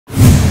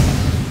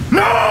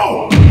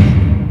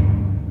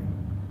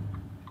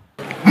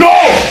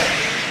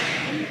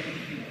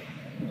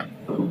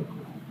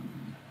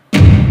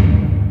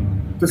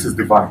This is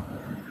divine.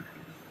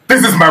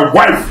 This is my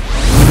wife!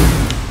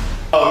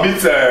 I'll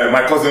meet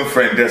my cousin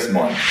friend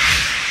Desmond.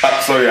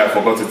 Sorry, I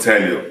forgot to tell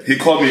you. He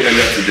called me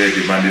earlier today,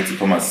 demanded to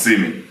come and see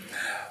me.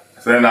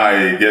 Then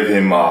I gave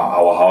him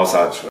our house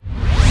address.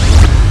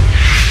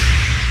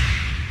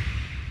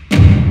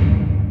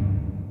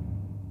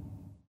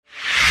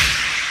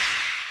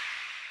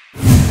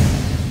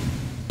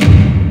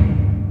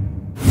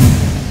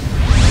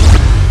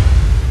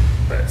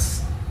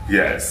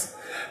 Yes.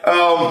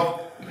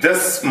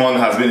 Desmond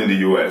has been in the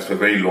US for a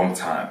very long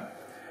time.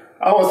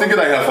 I was thinking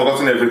that he had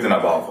forgotten everything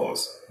about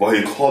us, but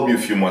he called me a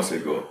few months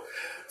ago,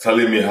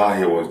 telling me how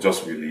he was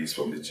just released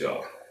from the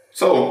jail.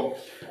 So,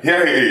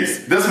 here he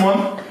is.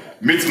 Desmond,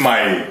 meet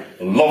my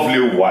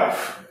lovely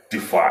wife,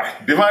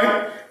 Divine.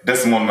 Divine,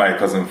 Desmond, my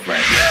cousin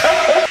friend.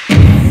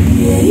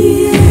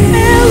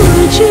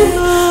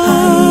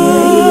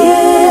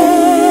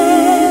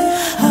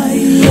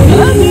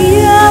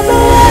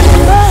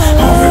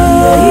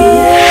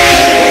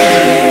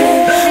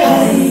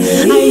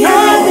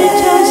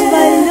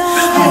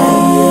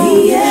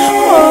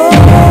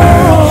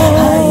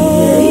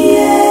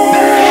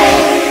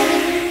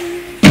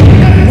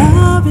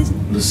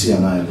 Lucy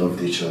and I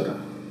loved each other.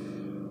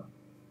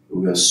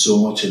 We were so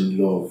much in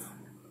love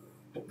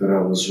that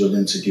I was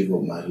willing to give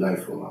up my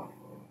life for her.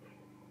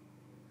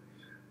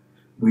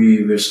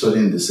 We were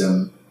studying the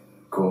same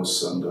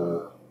course and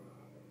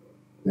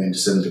we're in the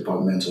same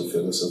department of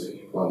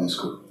philosophy while in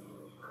school.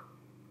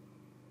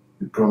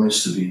 We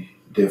promised to be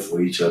there for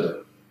each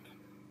other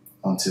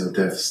until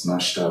death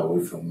snatched her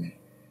away from me.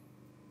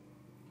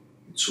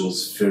 It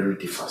was very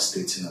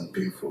devastating and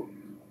painful.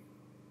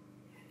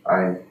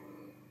 I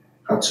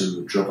had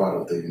to drop out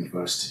of the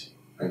university.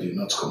 I did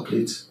not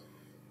complete.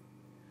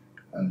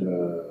 And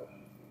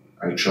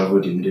I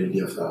traveled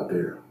immediately after her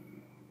burial.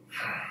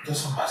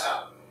 Doesn't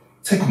matter.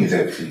 Take me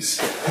there, please.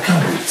 I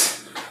can't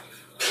wait.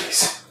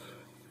 Please.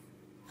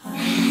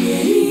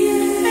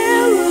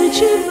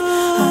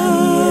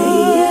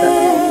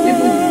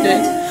 Even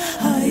dead,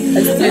 I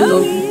still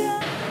love you.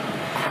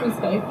 Please,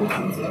 can you put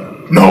me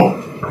there? No!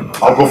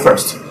 I'll go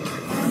first.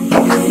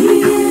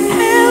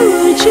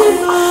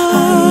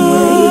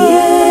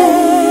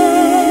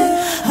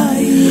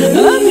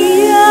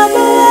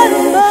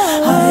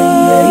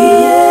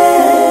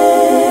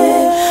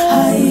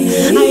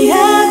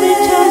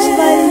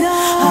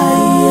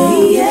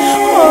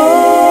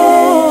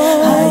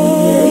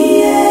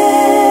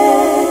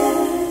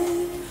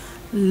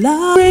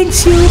 Love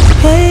brings you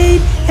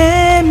pain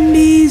and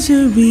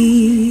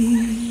misery.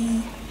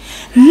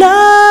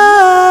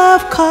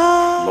 Love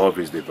comes. Love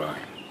is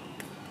divine.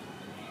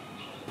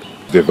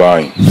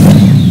 Divine.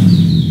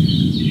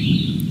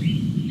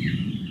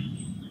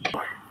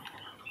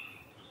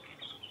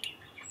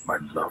 My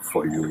love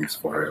for you is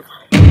forever.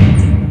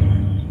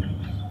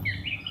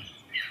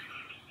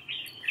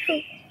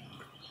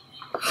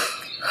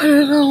 I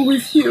don't know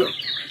with you.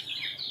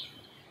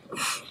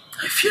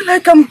 I feel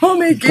like I'm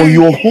home again. For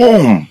your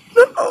home.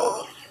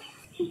 No.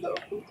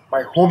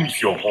 My home is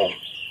your home.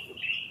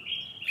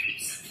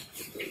 Please.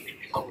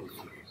 Come with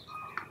me.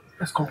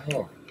 Let's go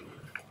home.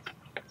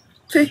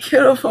 Take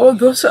care of our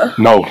daughter.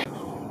 No.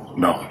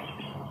 No.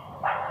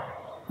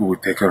 We will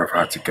take care of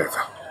her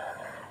together.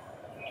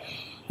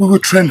 We will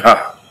train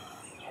her.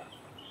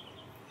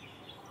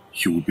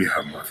 You will be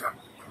her mother.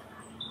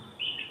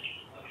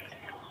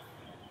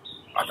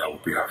 And I will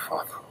be her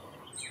father.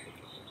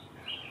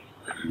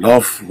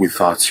 Love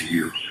without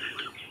you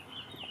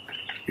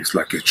is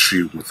like a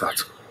tree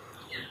without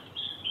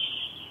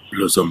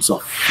blossoms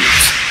of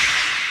fruit.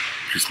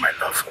 Please, my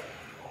love.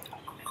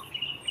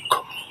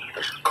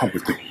 Come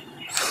with me.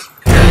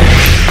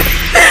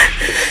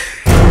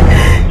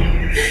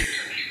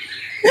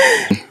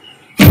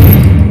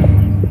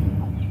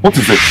 What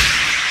is it?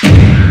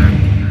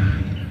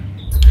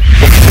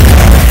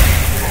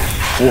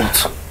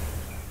 What?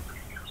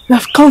 You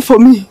have come for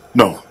me.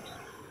 No.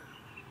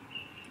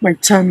 My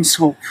time is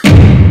up.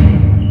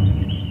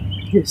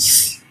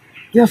 Yes,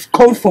 they have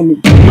come for me.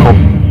 No.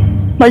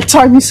 My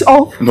time is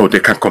up. No, they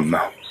can't come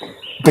now.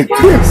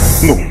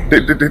 Yes. No, they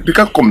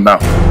can't come now.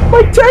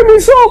 My time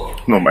is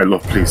up. No, my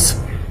love, please.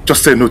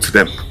 Just say no to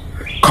them.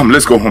 Come,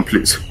 let's go home,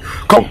 please.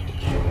 Come.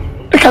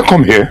 They can't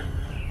come here.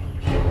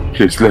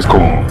 Please, let's go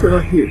home. They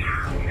are here.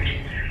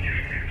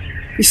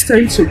 It's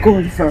time to go,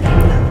 Ivan.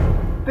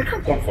 They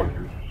can't come for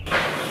you.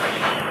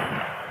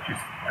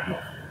 Please, my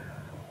love.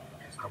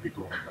 Please, can we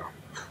go home now?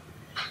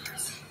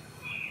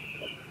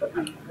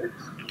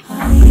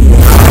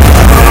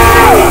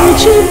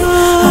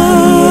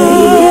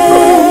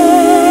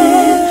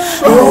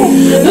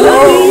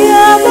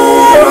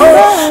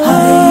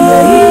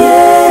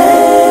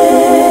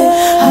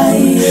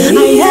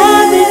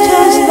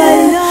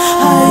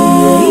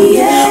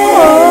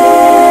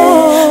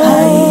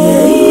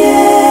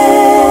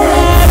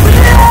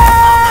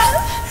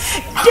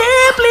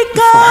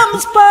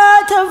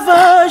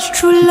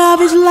 True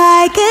love is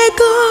like a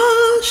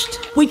ghost,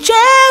 which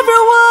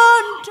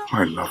everyone.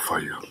 My love for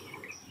you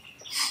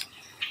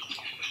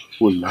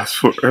will last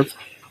forever.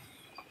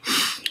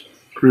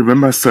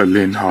 Remember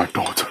Celine, our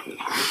daughter.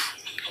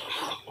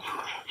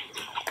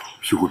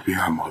 You will be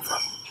her mother.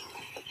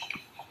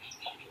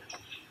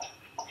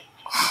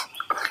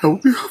 I will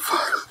be her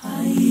father.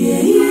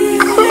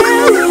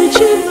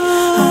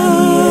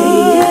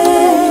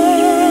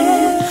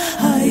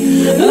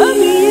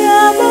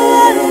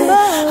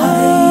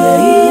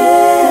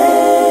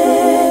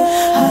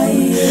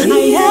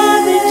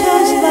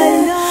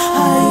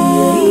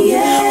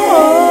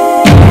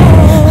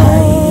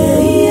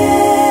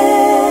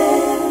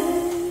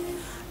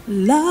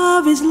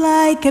 Love is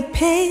like a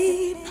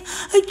pain,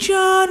 a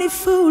journey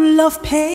full of pain.